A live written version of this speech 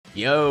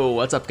Yo,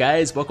 what's up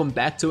guys? Welcome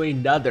back to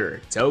another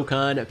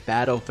Dokkan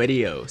battle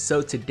video.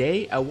 So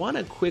today I want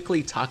to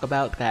quickly talk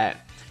about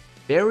that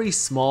very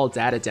small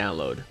data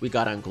download we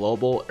got on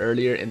global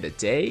earlier in the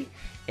day,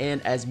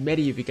 and as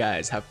many of you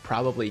guys have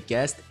probably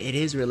guessed, it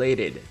is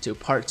related to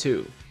part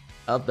 2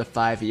 of the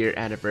 5-year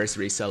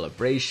anniversary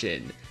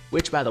celebration,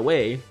 which by the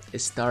way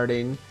is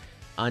starting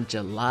on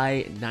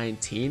July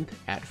 19th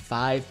at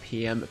 5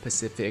 p.m.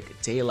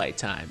 Pacific Daylight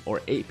Time or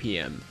 8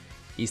 p.m.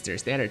 Eastern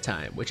Standard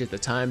Time, which is the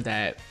time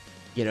that,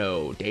 you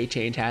know, day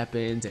change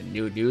happens and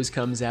new news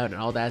comes out and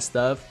all that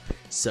stuff.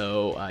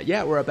 So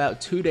yeah, we're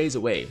about 2 days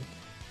away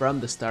from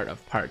the start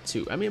of part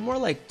 2. I mean, more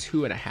like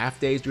 2.5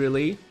 days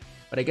really,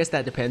 but I guess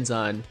that depends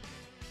on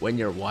when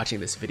you're watching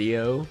this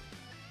video.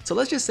 So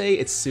let's just say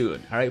it's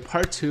soon. All right,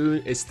 part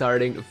 2 is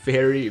starting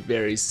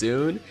very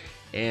soon,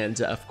 and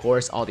of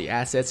course all the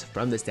assets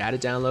from this data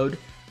download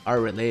are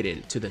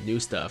related to the new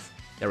stuff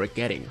that we're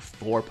getting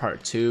for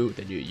part 2,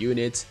 the new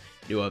units,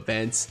 new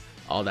events,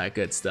 all that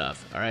good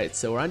stuff. Alright,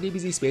 so we're on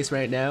DBZ space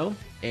right now,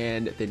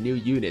 and the new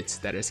units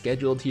that are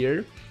scheduled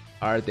here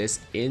are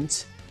this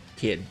Int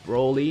Kid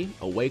Broly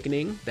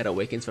Awakening that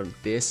awakens from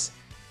this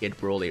Kid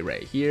Broly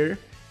right here,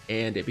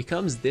 and it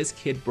becomes this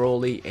Kid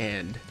Broly,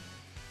 and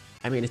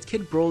I mean it's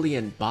Kid Broly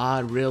and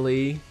Ba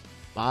really.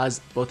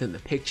 Ba's both in the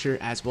picture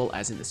as well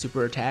as in the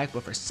super attack,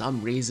 but for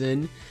some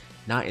reason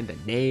not in the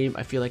name.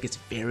 I feel like it's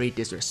very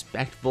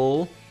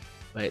disrespectful,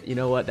 but you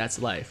know what,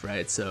 that's life,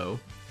 right? So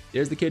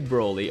there's the Kid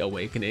Broly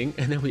Awakening,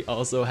 and then we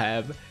also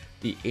have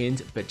the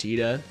Int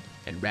Vegeta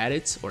and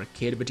Raditz, or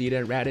Kid Vegeta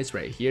and Raditz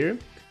right here.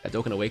 That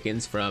Dokkan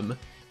awakens from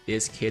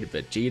this Kid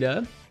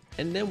Vegeta.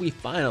 And then we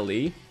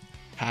finally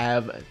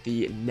have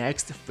the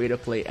next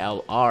free-to-play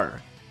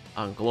LR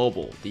on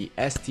global, the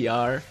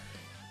STR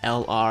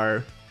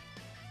LR.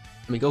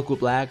 I mean, Goku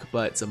Black,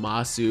 but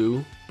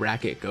Zamasu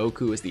bracket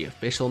Goku is the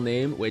official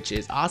name, which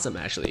is awesome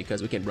actually,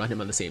 because we can run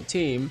him on the same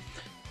team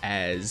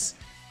as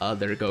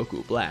other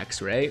Goku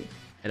Blacks, right?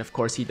 And of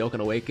course he Dokkan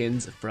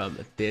awakens from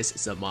this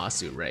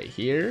Zamasu right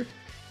here.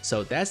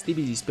 So that's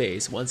DBZ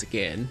space. Once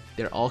again,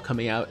 they're all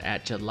coming out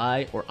at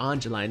July or on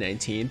July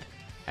 19th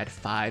at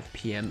 5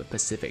 p.m.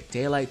 Pacific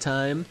Daylight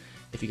Time.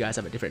 If you guys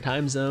have a different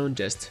time zone,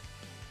 just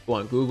go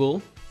on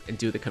Google and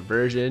do the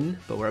conversion.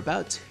 But we're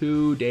about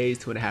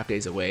 2.5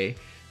 days away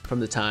from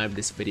the time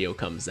this video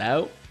comes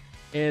out.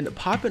 And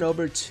popping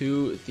over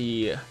to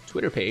the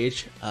Twitter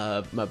page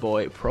of my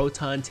boy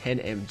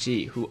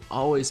Proton10mg, who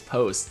always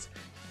posts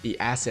the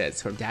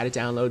assets from data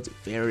downloads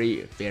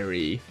very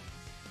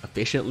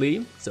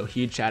efficiently, so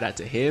huge shout out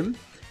to him.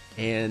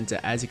 And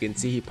as you can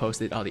see, he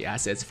posted all the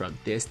assets from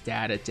this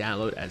data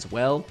download as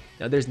well.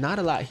 Now there's not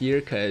a lot here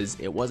because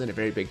it wasn't a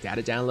very big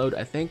data download.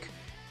 I think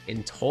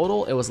in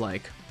total it was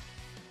like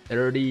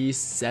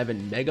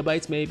 37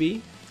 megabytes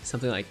maybe,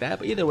 something like that,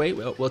 but either way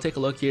we'll take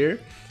a look here.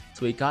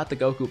 So we got the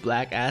Goku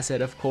Black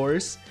asset, of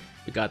course,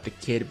 we got the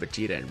Kid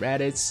Vegeta and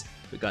Raditz,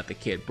 we got the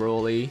Kid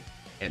Broly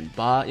and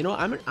Ba. You know,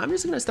 I'm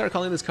just gonna start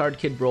calling this card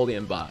Kid Broly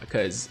and Ba,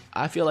 because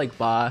I feel like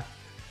Ba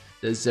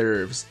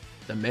deserves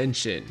the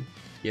mention,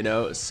 you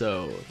know.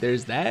 So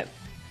there's that.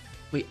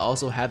 We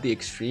also have the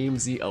Extreme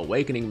Z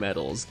Awakening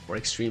medals, or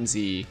Extreme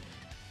Z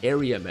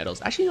Area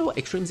medals. Actually, you know what,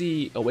 Extreme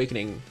Z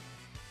Awakening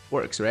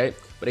works, right?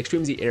 But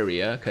Extreme Z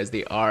Area, because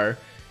they are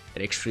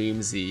an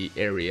Extreme Z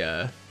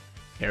Area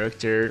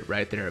character,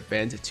 right? Their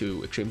event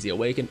to Extreme Z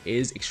Awaken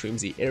is Extreme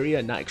Z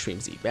Area, not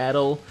Extreme Z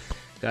Battle.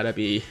 Gotta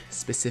be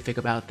specific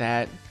about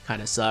that.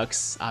 Kinda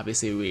sucks.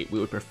 Obviously we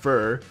would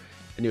prefer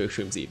a new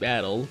Extreme Z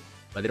Battle,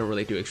 but they don't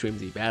really do Extreme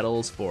Z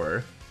Battles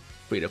for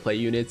free-to-play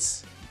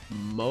units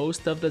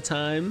most of the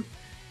time.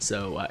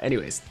 So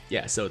anyways,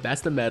 yeah, so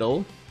that's the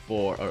medal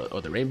for, or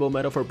the rainbow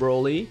medal for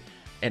Broly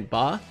and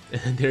Ba.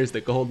 And there's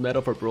the gold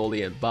medal for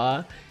Broly and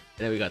Ba.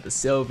 And then we got the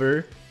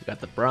silver, we got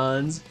the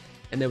bronze,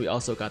 and then we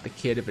also got the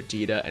Kid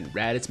Vegeta and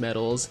Raditz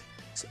medals,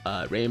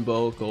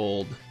 rainbow,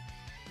 gold,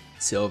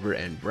 silver,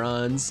 and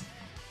bronze.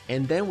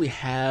 And then we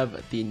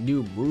have the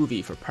new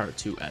movie for part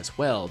 2 as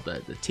well,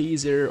 the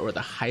teaser or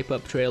the hype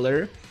up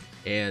trailer.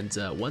 And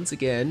once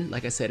again,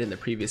 like I said in the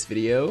previous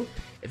video,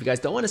 if you guys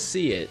don't want to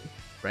see it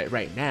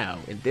right now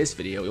in this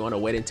video, we want to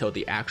wait until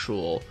the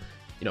actual,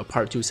 you know,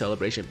 part 2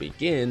 celebration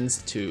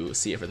begins to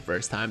see it for the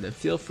first time, then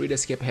feel free to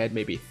skip ahead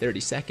maybe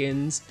 30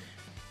 seconds,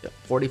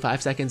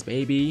 45 seconds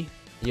maybe,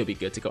 and you'll be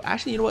good to go.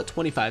 Actually, you know what,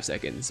 25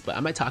 seconds, but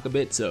I might talk a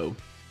bit, so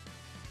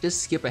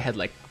just skip ahead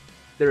like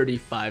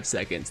 35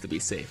 seconds to be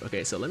safe.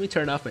 Okay, so let me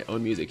turn off my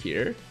own music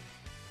here,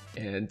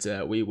 and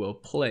we will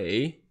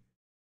play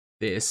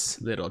this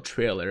little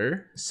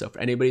trailer. So for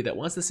anybody that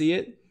wants to see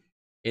it,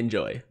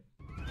 enjoy.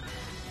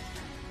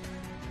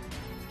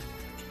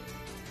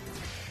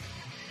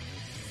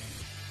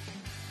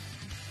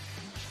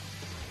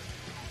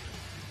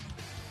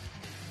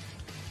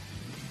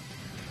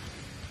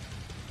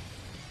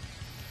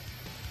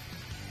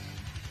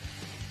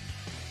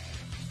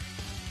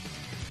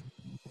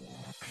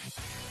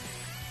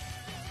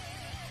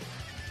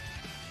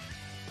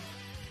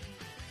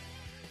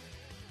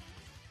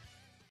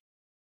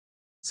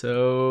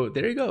 So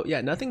there you go.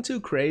 Yeah, nothing too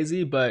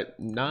crazy, but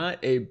not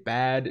a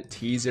bad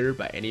teaser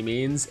by any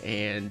means.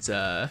 And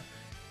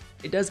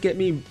it does get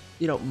me,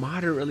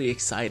 moderately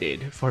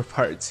excited for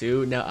part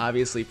 2. Now,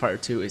 obviously,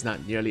 part 2 is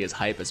not nearly as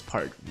hype as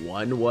part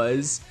 1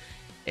 was.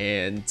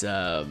 And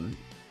I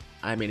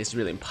mean, it's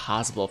really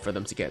impossible for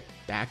them to get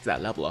back to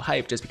that level of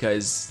hype just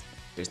because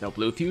there's no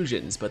blue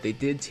fusions. But they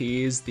did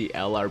tease the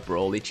LR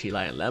Broly,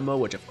 Chilai, and Lemma,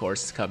 which of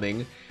course is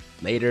coming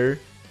later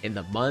in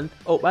the month.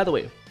 Oh, by the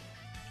way,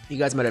 you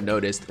guys might have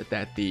noticed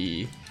that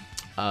the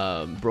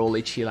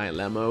Broly, Chilai, and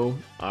Lemma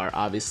are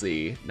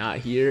obviously not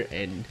here,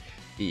 and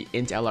the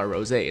Int LR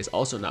Rose is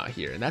also not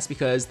here, and that's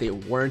because they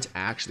weren't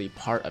actually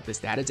part of this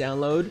data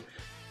download.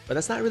 But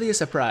that's not really a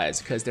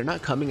surprise because they're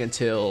not coming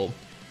until,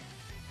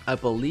 I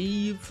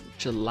believe,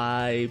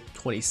 July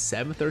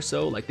 27th or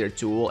so. Like, their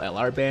dual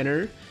LR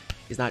banner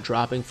is not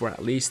dropping for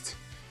at least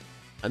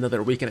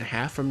another week and a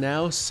half from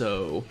now,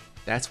 so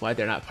that's why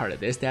they're not part of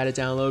this data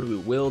download. We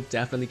will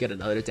definitely get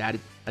another data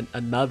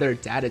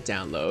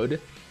download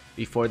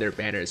before their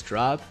banners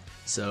drop,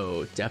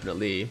 so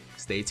definitely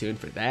stay tuned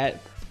for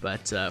that.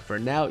 But for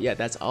now, yeah,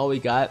 that's all we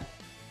got.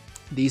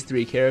 These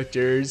 3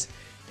 characters,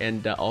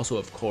 and also,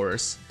 of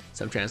course,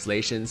 some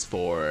translations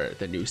for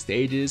the new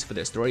stages for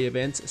their story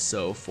events.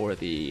 So for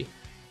the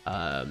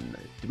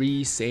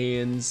 3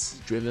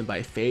 Saiyans Driven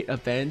by Fate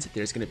event,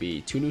 there's going to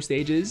be 2 new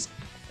stages.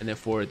 And then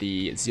for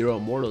the Zero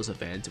Immortals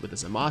event with the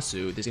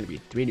Zamasu, there's going to be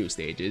 3 new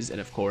stages. And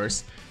of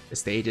course, the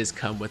stages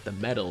come with the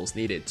medals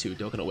needed to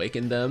Dokkan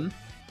Awaken them.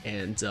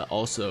 And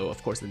also,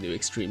 of course, the new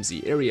Extreme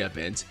Z area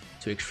event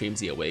to Extreme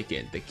Z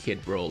Awaken the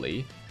Kid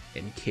Broly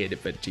and Kid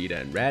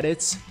Vegeta and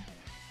Raditz.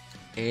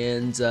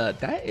 And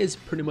that is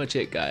pretty much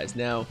it, guys.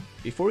 Now,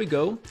 before we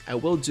go, I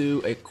will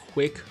do a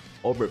quick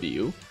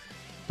overview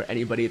for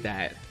anybody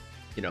that,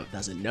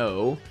 doesn't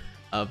know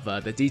of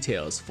the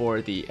details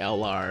for the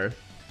LR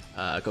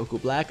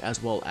Goku Black,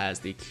 as well as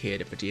the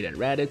Kid Vegeta and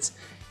Raditz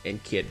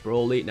and Kid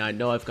Broly. Now, I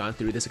know I've gone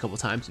through this a couple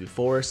times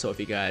before, so if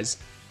you guys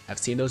have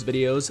seen those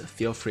videos,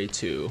 feel free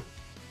to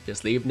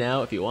just leave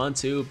now if you want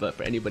to. But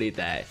for anybody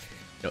that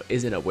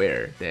isn't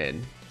aware,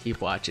 then keep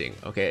watching.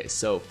 Okay,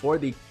 so for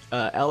the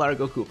LR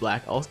Goku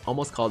Black, I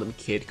almost called him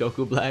Kid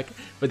Goku Black,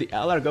 but the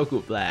LR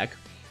Goku Black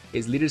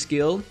is leader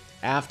skill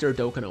after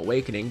Dokkan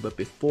Awakening, but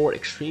before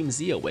Extreme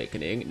Z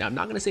Awakening. Now, I'm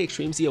not going to say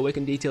Extreme Z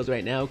Awakening details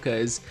right now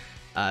because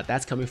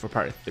that's coming for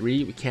part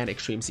 3. We can't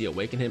Extreme Z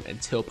Awaken him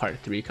until part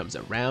 3 comes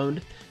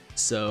around.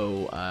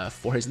 So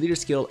for his leader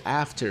skill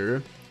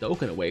after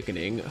Dokkan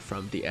Awakening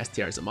from the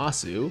STR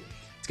Zamasu,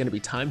 it's going to be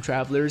Time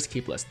Travelers,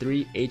 Ki plus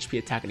 3, HP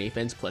attack and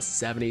defense plus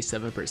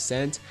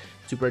 77%,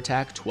 Super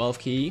attack 12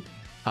 Ki,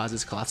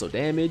 causes colossal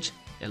damage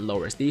and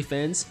lowers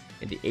defense,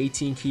 and the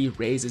 18 Ki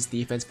raises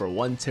defense for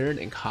 1 turn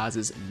and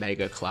causes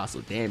mega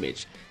colossal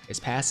damage. Its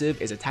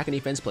passive is attack and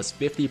defense plus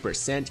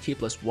 50%, Ki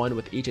plus 1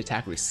 with each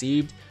attack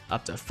received,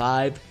 up to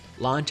 5,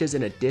 launches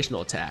an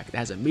additional attack that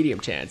has a medium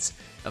chance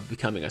of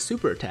becoming a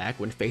super attack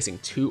when facing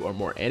 2 or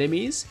more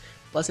enemies,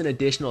 plus an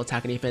additional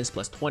attack and defense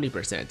plus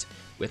 20%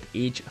 with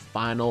each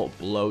final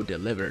blow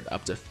delivered,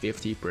 up to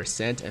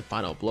 50%. And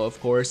final blow, of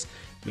course,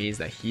 means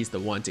that he's the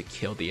one to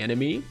kill the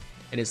enemy.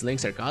 And his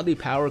links are Godly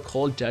Power,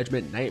 Cold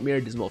Judgment,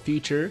 Nightmare, Dismal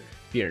Future,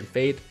 Fear and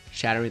Faith,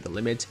 Shattering the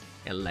Limit,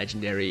 and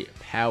Legendary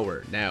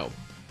Power. Now,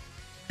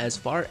 as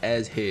far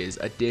as his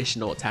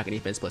additional attack and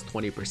defense plus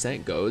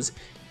 20% goes,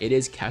 it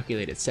is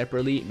calculated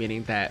separately,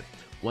 meaning that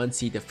once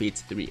he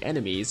defeats 3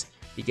 enemies,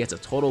 he gets a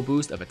total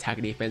boost of attack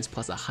and defense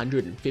plus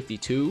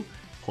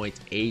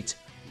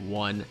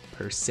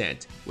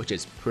 152.81%, which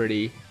is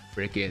pretty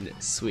freaking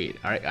sweet.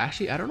 Alright,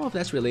 actually, I don't know if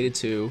that's related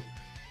to,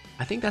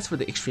 I think that's for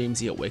the Extreme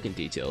Z Awaken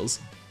details.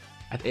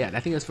 Yeah, I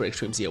think that's for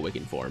Extreme Z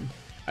Awaken form.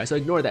 Alright, so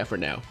ignore that for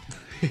now.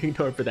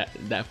 Ignore for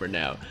that for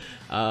now.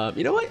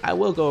 You know what? I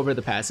will go over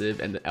the passive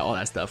and all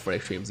that stuff for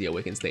Extreme Z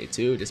Awaken State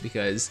 2, just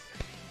because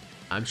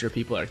I'm sure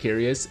people are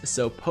curious.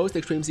 So post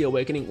Extreme Z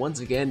Awakening,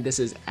 once again, this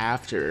is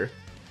after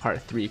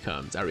part 3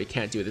 comes. Alright, we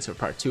can't do this for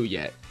part 2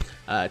 yet.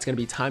 It's going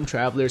to be Time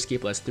Travelers, Ki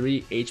plus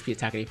 3, HP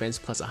attack and defense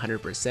plus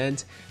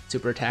 100%,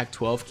 Super attack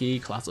 12 Ki,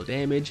 colossal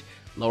damage,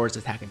 lowers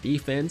attack and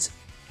defense.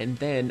 And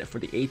then for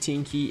the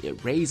 18 Ki,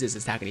 it raises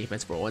attack and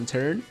defense for 1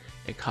 turn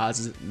and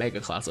causes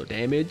mega colossal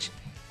damage.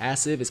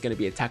 Passive is going to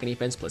be attack and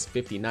defense plus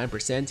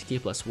 59%, Ki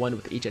plus 1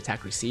 with each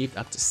attack received,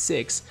 up to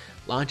 6,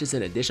 launches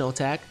an additional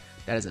attack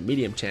that has a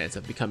medium chance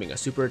of becoming a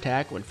super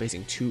attack when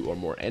facing 2 or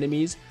more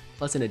enemies,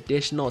 plus an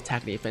additional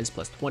attack and defense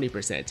plus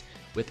 20%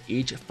 with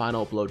each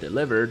final blow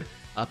delivered,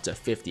 up to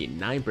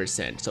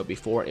 59%. So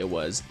before it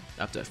was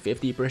up to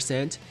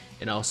 50%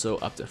 and also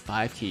up to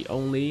 5 Ki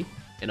only,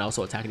 and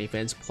also attack and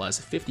defense plus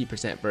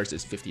 50%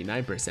 versus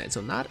 59%. So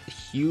not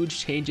huge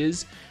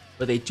changes,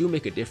 but they do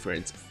make a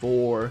difference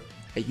for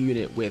a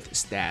unit with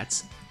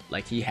stats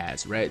like he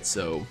has, right?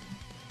 So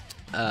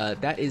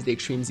that is the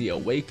Extreme Z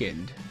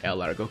Awakened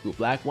LR Goku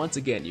Black. Once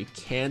again, you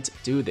can't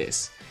do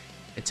this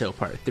until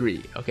part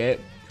 3, okay?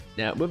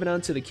 Now moving on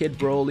to the Kid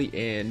Broly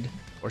and,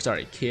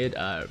 Kid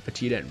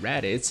Vegeta and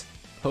Raditz.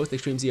 Post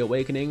Extreme Z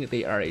Awakening,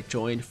 they are a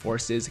Joined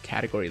Forces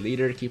category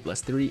leader, key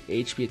 +3,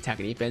 HP attack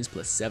and defense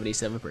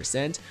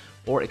 +77%,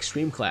 or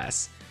Extreme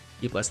class,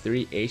 key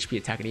 +3, HP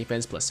attack and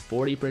defense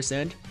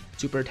 +40%.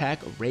 Super attack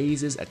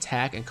raises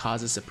attack and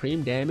causes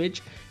supreme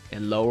damage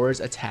and lowers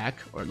attack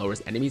or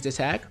lowers enemies'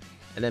 attack.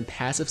 And then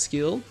passive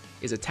skill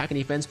is attack and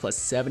defense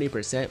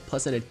 +70%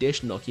 plus an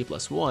additional key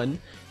 +1,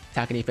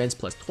 attack and defense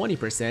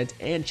 +20%,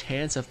 and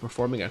chance of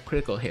performing a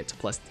critical hit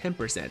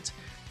 +10%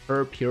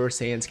 for Pure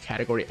Saiyan's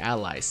category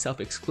allies,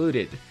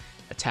 self-excluded.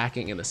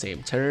 Attacking in the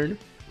same turn,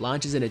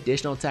 launches an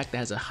additional attack that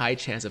has a high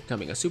chance of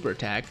becoming a super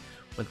attack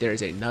when there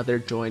is another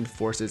Joined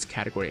Forces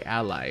category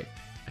ally.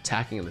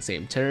 Attacking in the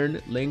same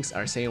turn, links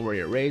are Saiyan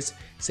Warrior Race,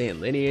 Saiyan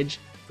Lineage,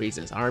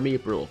 Frieza's Army,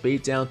 Brutal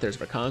Beatdown, Thirst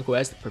for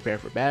Conquest, Prepare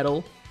for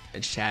Battle,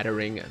 and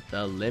Shattering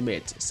the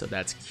Limit. So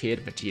that's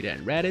Kid, Vegeta,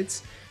 and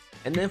Raditz.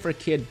 And then for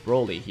Kid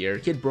Broly here,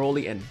 Kid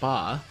Broly and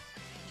Ba,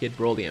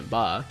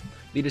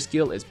 leader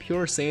skill is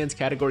Pure Saiyan's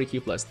category key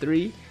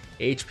 +3,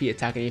 HP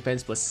attack and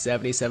defense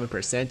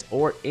 +77%,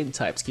 or Int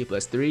types key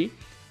 +3,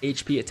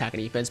 HP attack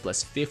and defense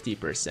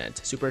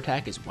 +50%. Super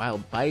attack is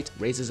Wild Bite,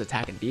 raises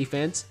attack and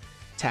defense,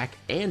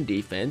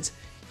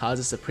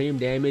 causes supreme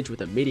damage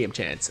with a medium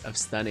chance of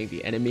stunning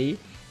the enemy.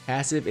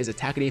 Passive is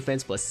attack and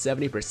defense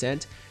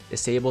 +70%,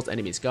 disables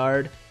enemy's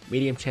guard,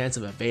 medium chance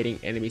of evading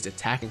enemy's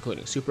attack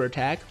including super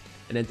attack,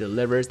 and then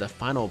delivers the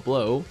final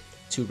blow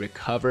to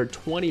recover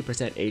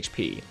 20%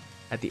 HP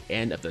at the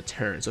end of the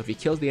turn. So if he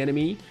kills the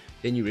enemy,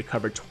 then you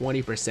recover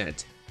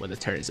 20% when the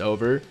turn is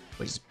over,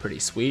 which is pretty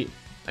sweet.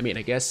 I mean,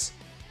 I guess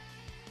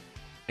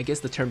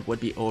the turn would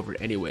be over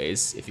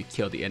anyways if you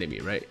kill the enemy,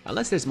 right?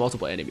 Unless there's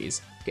multiple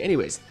enemies. Okay,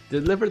 anyways,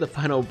 deliver the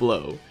final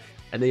blow,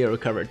 and then you'll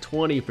recover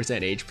 20%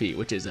 HP,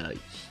 which is a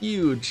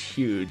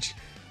huge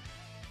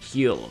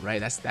heal, right?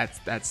 That's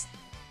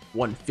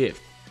 1/5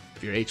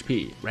 of your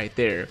HP right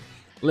there.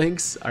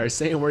 Links are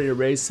Saiyan Warrior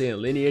Race, Saiyan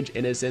Lineage,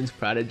 Innocence,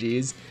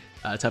 Prodigies,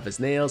 Tough as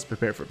Nails,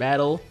 Prepare for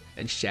Battle,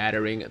 and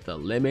Shattering the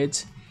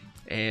Limit.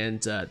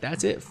 And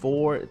that's it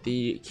for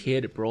the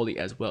Kid Broly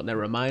as well. Now,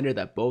 reminder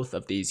that both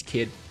of these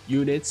Kid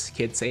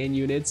Saiyan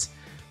units,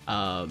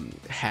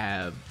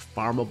 have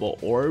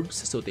farmable orbs,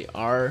 so they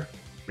are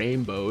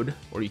rainbowed,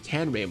 or you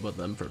can rainbow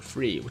them for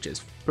free, which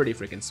is pretty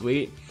freaking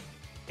sweet.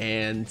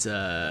 And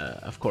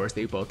of course,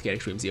 they both get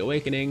Extreme Z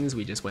Awakenings.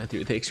 We just went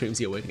through the Extreme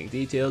Z Awakening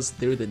details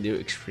through the new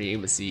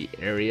Extreme Z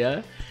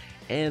area.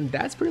 And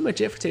that's pretty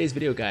much it for today's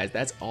video, guys.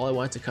 That's all I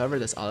wanted to cover.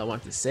 That's all I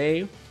wanted to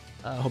say.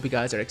 Hope you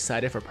guys are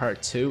excited for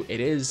part 2. It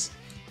is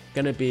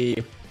gonna be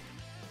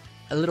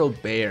a little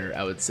bare,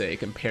 I would say,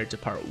 compared to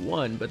part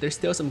 1, but there's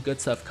still some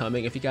good stuff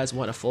coming. If you guys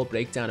want a full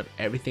breakdown of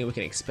everything we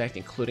can expect,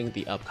 including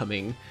the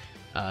upcoming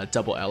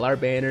double LR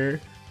banner,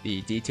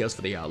 the details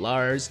for the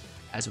LRs,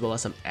 as well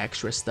as some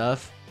extra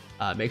stuff,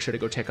 make sure to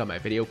go check out my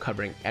video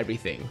covering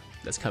everything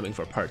that's coming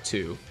for part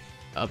 2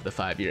 of the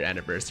 5-year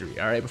anniversary.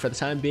 Alright, but for the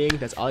time being,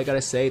 that's all I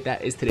gotta say.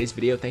 That is today's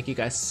video. Thank you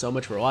guys so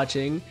much for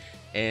watching.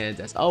 And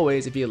as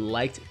always, if you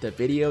liked the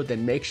video,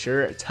 then make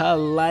sure to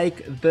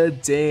like the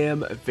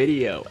damn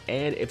video.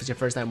 And if it's your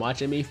first time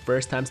watching me,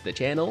 first time to the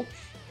channel,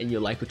 and you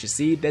like what you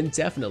see, then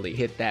definitely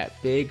hit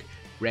that big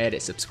red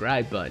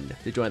subscribe button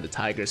to join the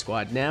Tiger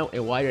Squad now.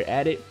 And while you're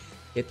at it,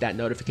 hit that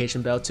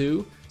notification bell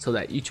too, so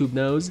that YouTube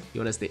knows you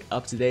want to stay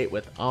up to date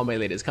with all my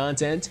latest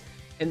content.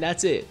 And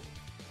that's it.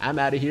 I'm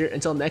out of here.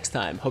 Until next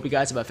time, hope you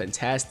guys have a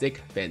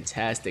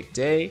fantastic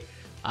day.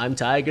 I'm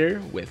Tiger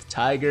with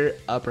Tiger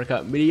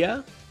Uppercut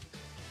Media,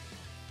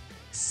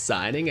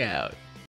 signing out.